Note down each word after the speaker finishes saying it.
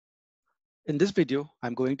In this video,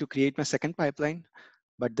 I'm going to create my second pipeline,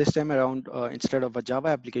 but this time around, instead of a Java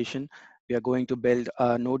application, we are going to build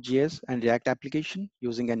a Node.js and React application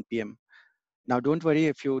using NPM. Now, don't worry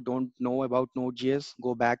if you don't know about Node.js,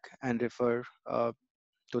 go back and refer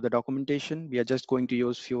to the documentation. We are just going to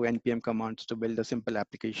use few NPM commands to build a simple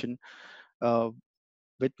application uh,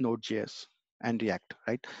 with Node.js and React,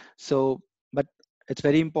 right? So, but it's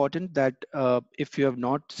very important that if you have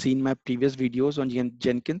not seen my previous videos on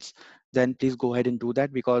Jenkins, then please go ahead and do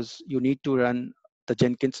that because you need to run the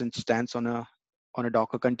Jenkins instance on a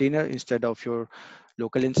Docker container instead of your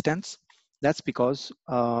local instance. That's because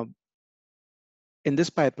in this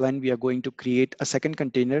pipeline, we are going to create a second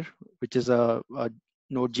container, which is a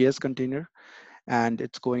Node.js container, and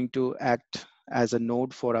it's going to act as a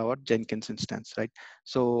node for our Jenkins instance, right?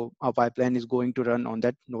 So our pipeline is going to run on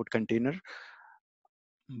that node container.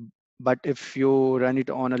 But if you run it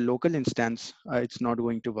on a local instance, it's not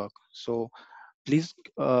going to work. So please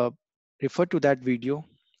refer to that video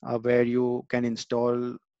where you can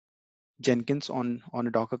install Jenkins on a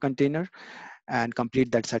Docker container and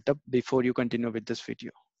complete that setup before you continue with this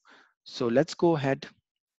video. So let's go ahead.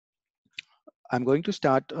 I'm going to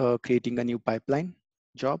start creating a new pipeline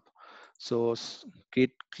job. So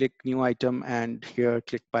click new item and here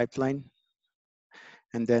click pipeline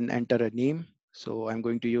and then enter a name. So I'm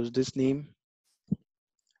going to use this name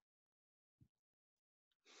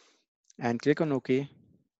and click on OK.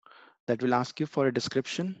 That will ask you for a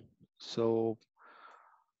description. So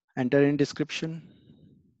enter in description,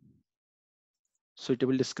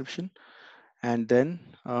 suitable description, and then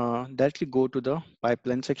directly go to the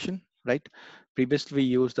pipeline section, right? Previously we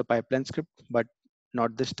used the pipeline script, but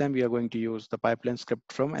not this time. We are going to use the pipeline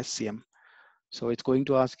script from SCM. So it's going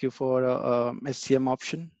to ask you for a SCM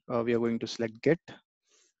option. We are going to select get,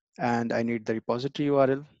 and I need the repository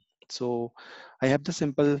URL. So I have the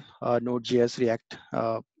simple Node.js React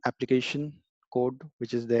application code,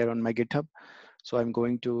 which is there on my GitHub. So I'm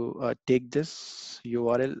going to take this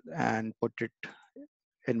URL and put it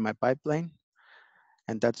in my pipeline.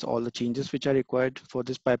 And that's all the changes which are required for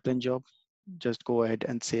this pipeline job. Just go ahead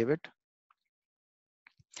and save it.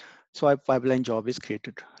 So our pipeline job is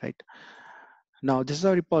created, right? Now this is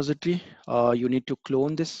our repository. You need to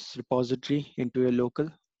clone this repository into your local,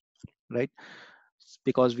 right?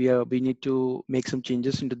 Because we need to make some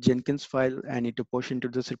changes into the Jenkins file and need to push into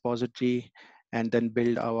this repository and then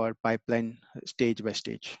build our pipeline stage by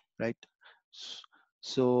stage, right?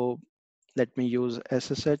 So let me use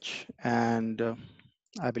SSH and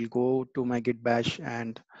I will go to my git bash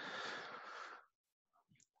and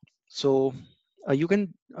so you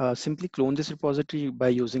can simply clone this repository by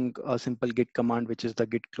using a simple git command, which is the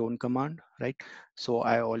git clone command, right? So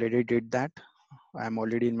I already did that. I'm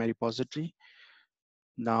already in my repository.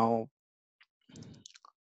 Now,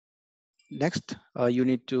 next, you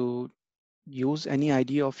need to use any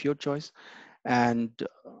ID of your choice and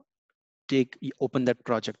open that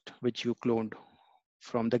project which you cloned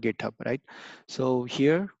from the GitHub, right? So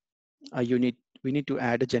here we need to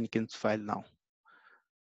add a Jenkins file now.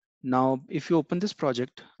 Now, if you open this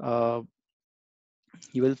project,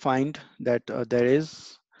 you will find that there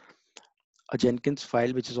is a Jenkins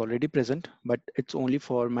file which is already present, but it's only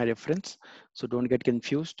for my reference. So don't get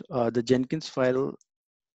confused. The Jenkins file,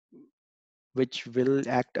 which will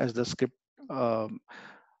act as the script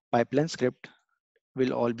pipeline script,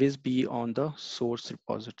 will always be on the source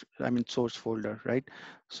repository, source folder, right?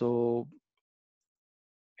 So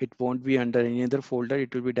it won't be under any other folder.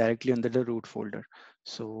 It will be directly under the root folder.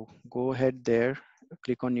 So go ahead there,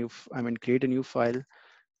 click on create a new file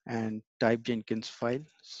and type Jenkins file.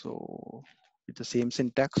 So with the same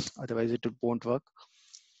syntax, otherwise it won't work.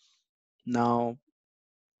 Now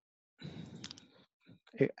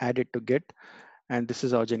add it to Git, and this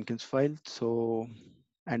is our Jenkins file. So,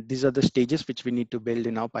 and these are the stages which we need to build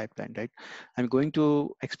in our pipeline, right? I'm going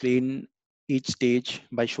to explain each stage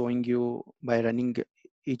by showing you by running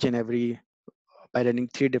each and every, by running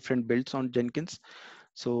 3 different builds on Jenkins.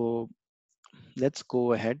 So let's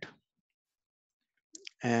go ahead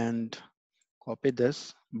and copy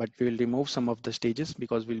this, but we'll remove some of the stages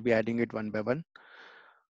because we'll be adding it one by one.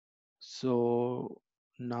 So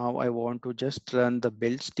now I want to just run the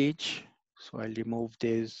build stage. So I'll remove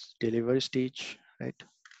this deliver stage, right?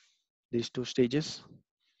 These 2 stages.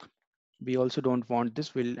 We also don't want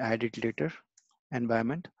this, we'll add it later,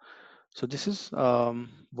 environment. So this is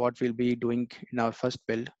what we'll be doing in our first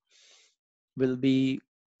build. We'll be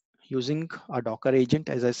using a Docker agent.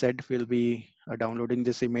 As I said, we'll be downloading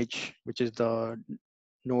this image, which is the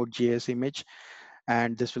Node.js image,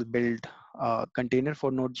 and this will build a container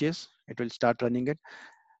for Node.js. It will start running it,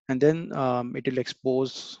 and then it will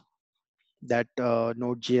expose that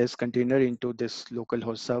Node.js container into this local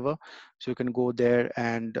host server. So you can go there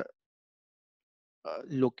and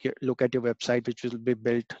look at your website, which will be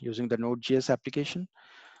built using the Node.js application.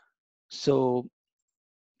 So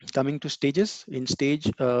coming to stages, in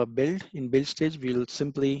build stage, we'll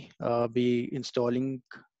simply be installing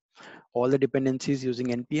all the dependencies using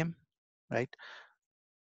npm, right?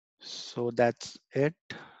 So that's it.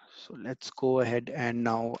 So let's go ahead and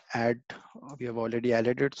now add, we have already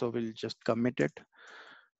added it, so we'll just commit it.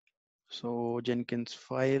 So Jenkins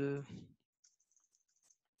file,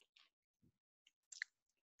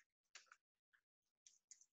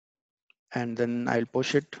 and then I'll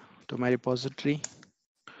push it to my repository.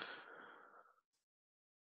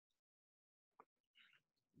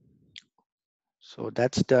 So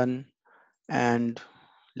that's done. And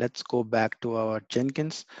let's go back to our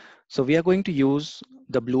Jenkins. So we are going to use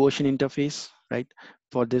the Blue Ocean interface, right,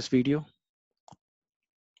 for this video.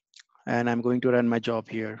 And I'm going to run my job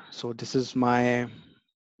here. So this is my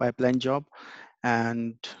pipeline job,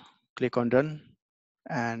 and click on run.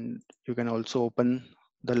 And you can also open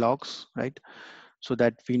the logs, right, so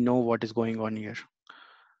that we know what is going on here.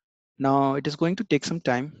 Now it is going to take some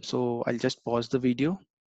time, so I'll just pause the video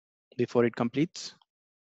before it completes.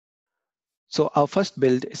 So our first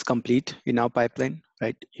build is complete in our pipeline,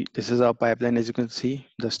 right? This is our pipeline, as you can see,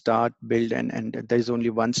 the start, build, and there is only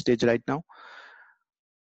one stage right now.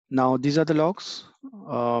 Now these are the logs.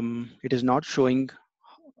 It is not showing,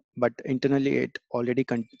 but internally it already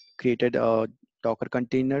created a Docker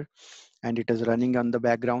container, and it is running on the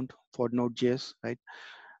background for Node.js, right?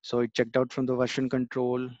 So it checked out from the version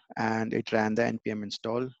control, and it ran the npm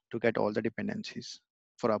install to get all the dependencies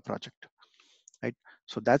for our project, right?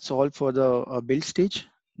 So that's all for the build stage.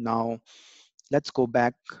 Now let's go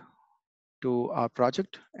back to our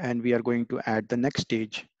project, and we are going to add the next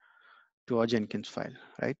stage to our Jenkins file,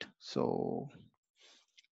 right? So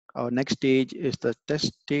our next stage is the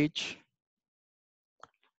test stage.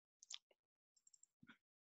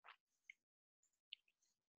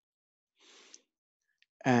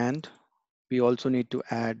 And we also need to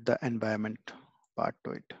add the environment part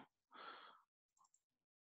to it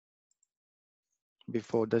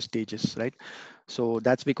before the stages, right? So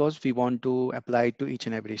that's because we want to apply it to each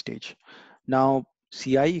and every stage. Now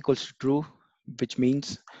CI equals to true, which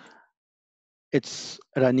means it's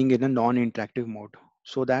running in a non-interactive mode,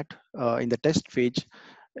 so that in the test phase,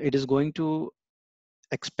 it is going to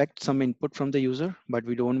expect some input from the user, but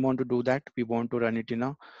we don't want to do that. We want to run it in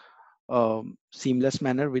a seamless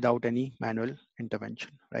manner without any manual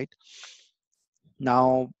intervention, right?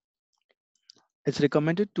 Now, it's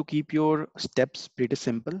recommended to keep your steps pretty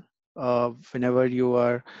simple. Whenever you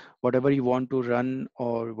are, whatever you want to run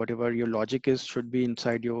or whatever your logic is should be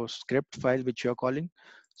inside your script file, which you're calling.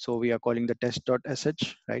 So we are calling the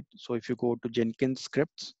test.sh, right? So if you go to Jenkins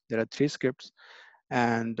scripts, there are 3 scripts,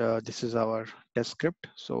 and this is our test script.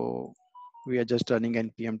 So we are just running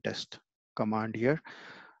npm test command here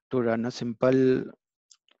to run a simple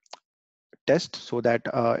test, so that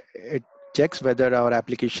it checks whether our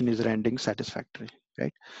application is rendering satisfactory,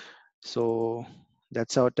 right? So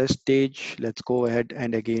that's our test stage. Let's go ahead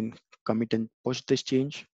and again commit and push this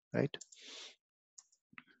change, right?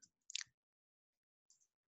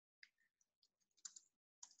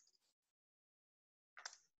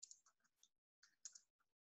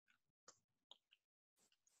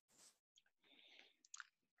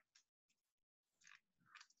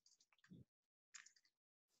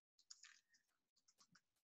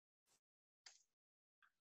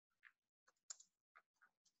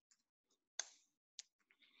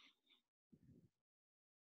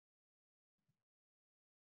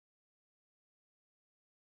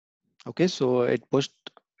 Okay, so it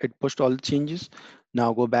pushed all the changes.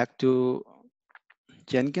 Now go back to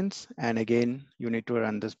Jenkins, and again you need to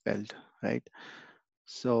run this build, right?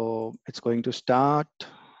 So it's going to start,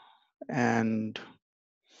 and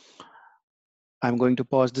I'm going to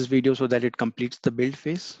pause this video so that it completes the build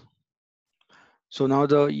phase. So now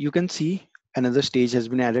you can see another stage has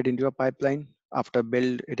been added into your pipeline. After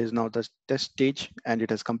build, it is now the test stage, and it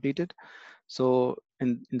has completed. So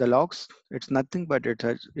in the logs, it's nothing, but it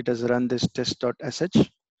has run this test.sh,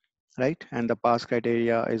 right? And the pass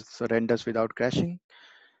criteria is renders without crashing.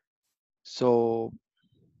 So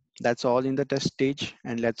that's all in the test stage.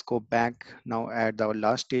 And let's go back now at our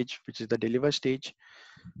last stage, which is the deliver stage.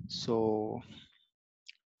 So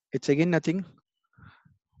it's again nothing,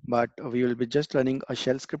 but we will be just running a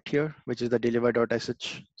shell script here, which is the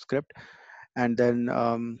deliver.sh script. And then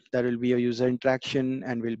there will be a user interaction,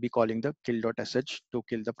 and we'll be calling the kill.sh to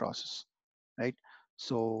kill the process, right?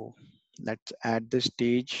 So let's add this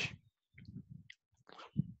stage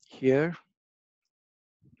here.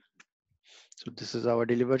 So this is our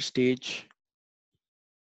deliver stage.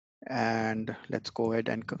 And let's go ahead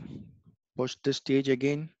and push this stage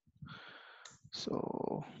again.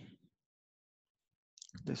 So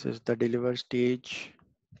this is the deliver stage.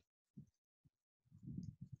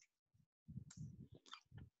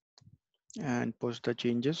 And push the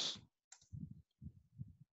changes.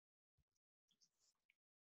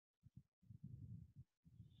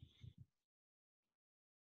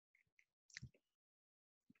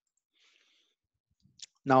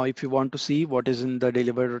 Now, if you want to see what is in the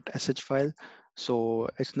deliver.sh file, so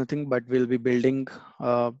it's nothing but we'll be building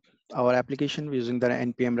our application using the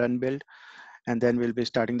npm run build, and then we'll be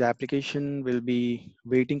starting the application. We'll be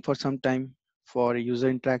waiting for some time for user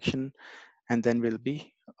interaction, and then we'll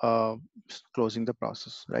be closing the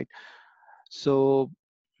process, right? So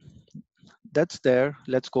that's there.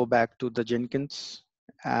 Let's go back to the Jenkins,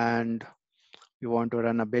 and we want to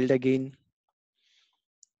run a build again.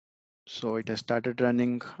 So it has started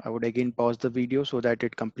running. I would again pause the video so that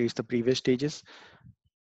it completes the previous stages.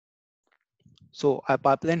 So our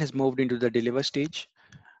pipeline has moved into the deliver stage.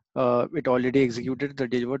 It already executed the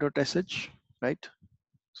deliver.sh, right?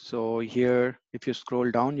 So here, if you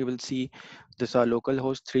scroll down, you will see this our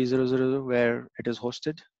localhost 3000 where it is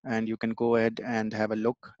hosted, and you can go ahead and have a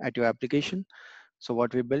look at your application. So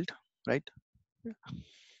what we built, right?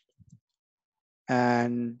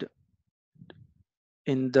 And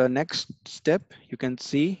in the next step, you can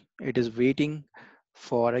see it is waiting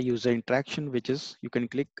for a user interaction, which is you can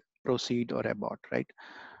click proceed or abort, right?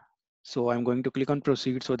 So I'm going to click on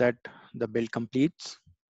proceed so that the build completes.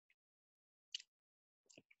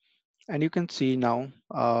 And you can see now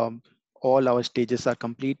all our stages are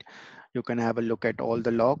complete. You can have a look at all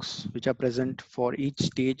the logs which are present for each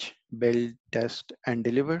stage: build, test, and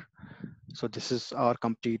deliver. So this is our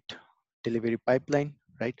complete delivery pipeline,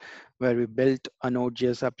 right? Where we built a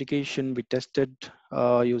Node.js application, we tested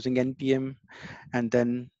using NPM, and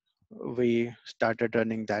then we started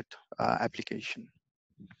running that application.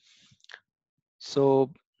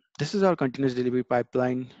 So this is our continuous delivery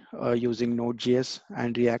pipeline using Node.js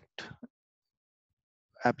and React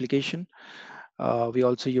application. We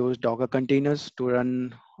also use Docker containers to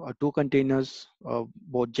run two containers,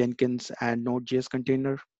 both Jenkins and Node.js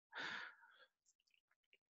container.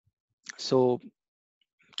 So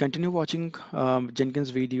continue watching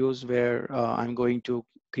Jenkins videos where I'm going to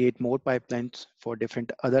create more pipelines for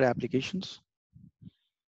different other applications.